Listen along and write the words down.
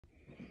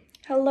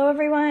Hello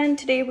everyone,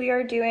 today we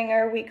are doing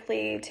our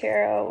weekly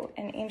tarot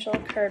and angel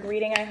card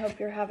reading. I hope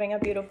you're having a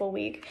beautiful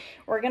week.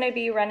 We're going to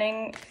be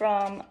running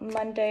from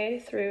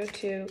Monday through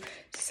to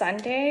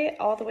Sunday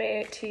all the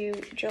way to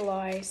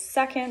July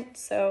 2nd.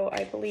 So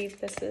I believe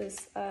this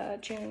is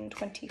June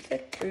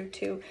 25th through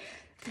to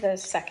the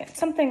 2nd,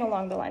 something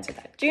along the lines of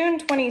that. June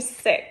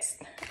 26th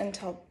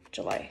until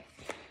July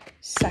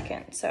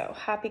 2nd. So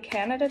happy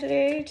Canada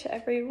Day to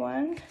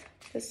everyone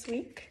this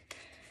week.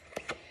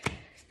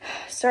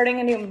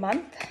 Starting a new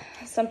month.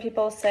 Some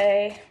people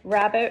say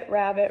rabbit,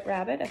 rabbit,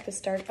 rabbit at the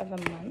start of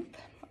a month.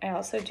 I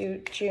also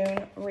do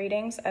June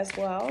readings as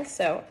well.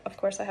 So of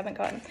course I haven't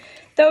gotten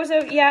those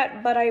out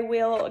yet, but I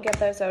will get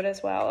those out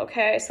as well.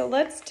 Okay, so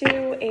let's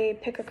do a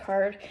pick a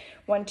card,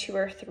 1, 2,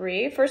 or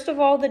 3. First of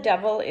all, the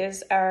devil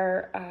is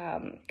our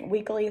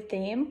weekly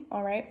theme.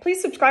 All right,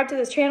 please subscribe to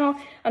this channel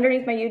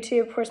underneath my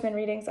YouTube Horseman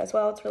readings as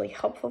well. It's really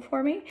helpful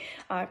for me.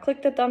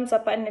 Click the thumbs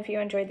up button if you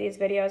enjoyed these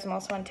videos. I'm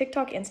also on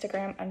TikTok,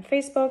 Instagram, and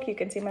Facebook. You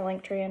can see my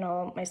link tree and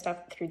all my stuff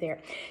through there.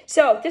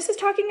 So this is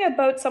talking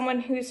about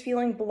someone who's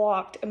feeling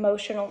blocked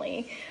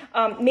emotionally,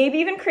 maybe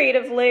even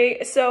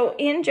creatively. So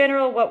in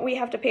general, what we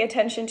have to pay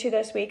attention to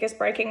this week is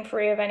breaking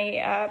free of any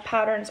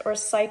patterns or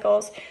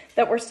cycles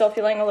that we're still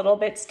feeling a little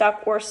bit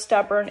stuck or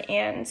stubborn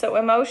in. So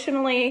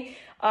emotionally,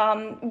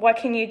 what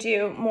can you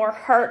do? More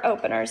heart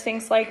openers,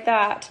 things like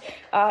that.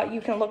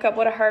 You can look up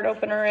what a heart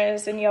opener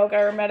is in yoga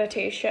or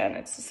meditation.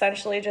 It's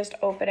essentially just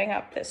opening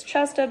up this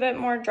chest a bit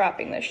more,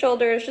 dropping the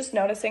shoulders, just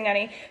noticing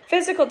any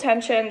physical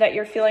tension that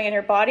you're feeling in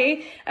your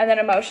body. And then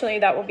emotionally,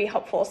 that will be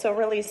helpful. So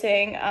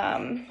releasing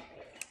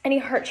any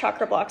heart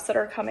chakra blocks that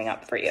are coming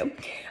up for you.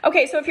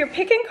 Okay, so if you're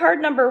picking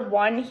card number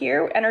 1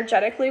 here,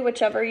 energetically,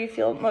 whichever you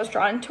feel most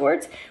drawn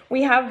towards,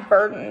 we have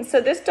burden.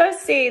 So this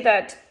does say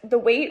that the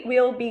weight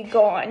will be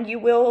gone. You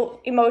will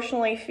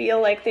emotionally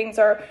feel like things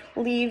are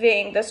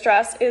leaving. The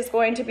stress is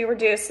going to be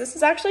reduced. This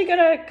is actually going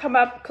to come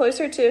up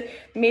closer to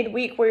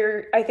midweek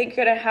where I think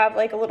you're going to have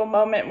like a little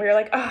moment where you're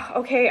like, oh,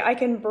 okay, I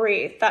can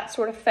breathe, that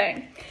sort of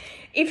thing.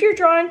 If you're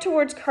drawn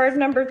towards card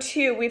number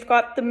 2, we've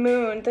got the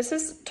moon. This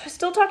is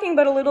still talking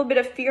about a little bit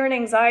of fear and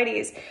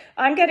anxieties.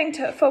 I'm getting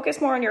to focus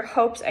more on your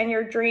hopes and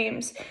your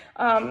dreams.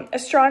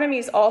 Astronomy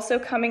is also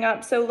coming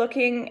up, so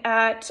looking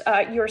at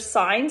your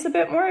signs a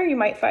bit more, you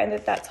might find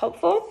that that's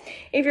helpful.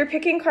 If you're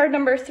picking card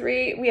number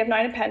 3, we have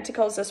 9 of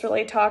Pentacles. This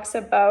really talks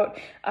about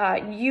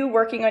you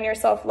working on your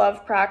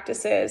self-love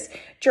practices,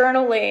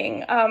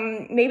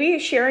 journaling, maybe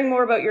sharing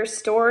more about your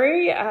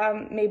story,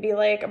 maybe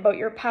like about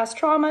your past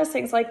traumas,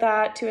 things like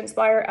that, to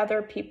inspire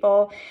other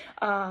people.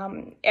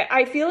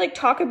 I feel like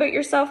talk about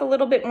yourself a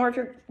little bit more if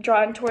you're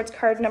drawn towards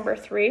card number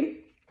 3.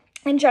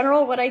 In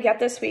general, what I get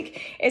this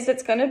week is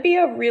it's going to be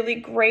a really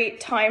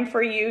great time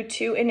for you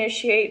to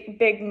initiate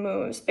big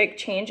moves, big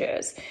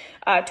changes,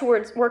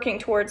 towards working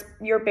towards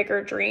your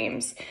bigger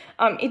dreams.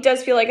 It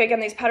does feel like,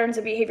 again, these patterns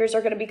of behaviors are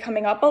going to be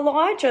coming up a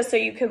lot, just so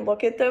you can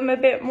look at them a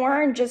bit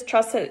more and just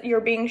trust that you're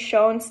being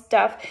shown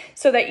stuff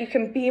so that you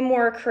can be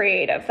more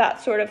creative,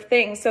 that sort of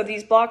thing. So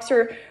these blocks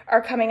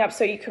are coming up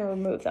so you can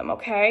remove them,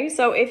 okay?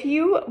 So if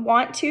you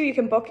want to, you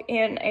can book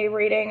in a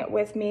reading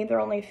with me.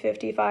 They're only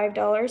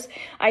 $55.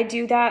 I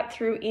do that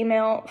through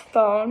email,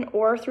 phone,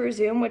 or through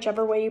Zoom,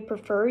 whichever way you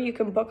prefer. You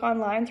can book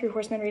online through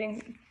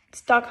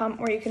horsemanreading.com,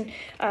 or you can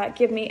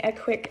give me a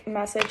quick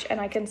message and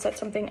I can set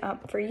something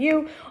up for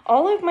you.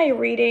 All of my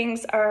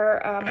readings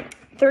are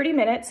 30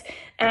 minutes,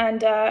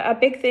 and a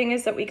big thing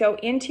is that we go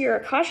into your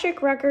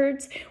Akashic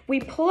records, we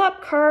pull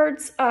up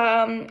cards,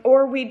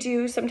 or we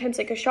do sometimes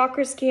like a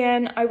chakra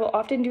scan. I will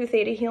often do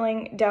theta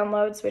healing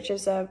downloads, which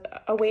is a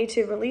way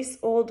to release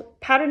old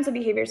patterns of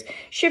behaviors,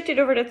 shift it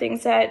over to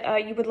things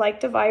that you would like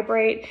to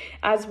vibrate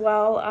as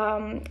well.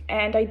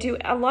 And I do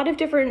a lot of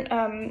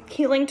different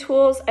healing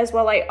tools as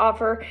well. I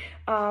offer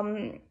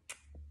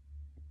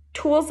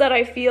tools that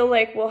I feel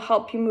like will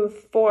help you move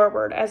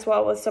forward as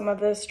well with some of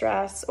the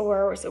stress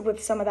or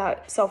with some of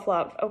that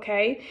self-love,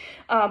 okay?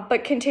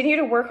 But continue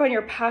to work on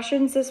your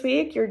passions this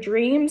week. Your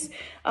dreams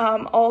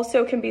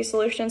also can be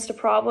solutions to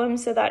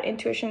problems, so that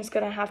intuition is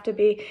going to have to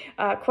be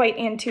quite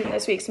in tune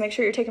this week. So make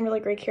sure you're taking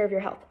really great care of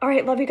your health. All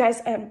right, love you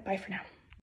guys, and bye for now.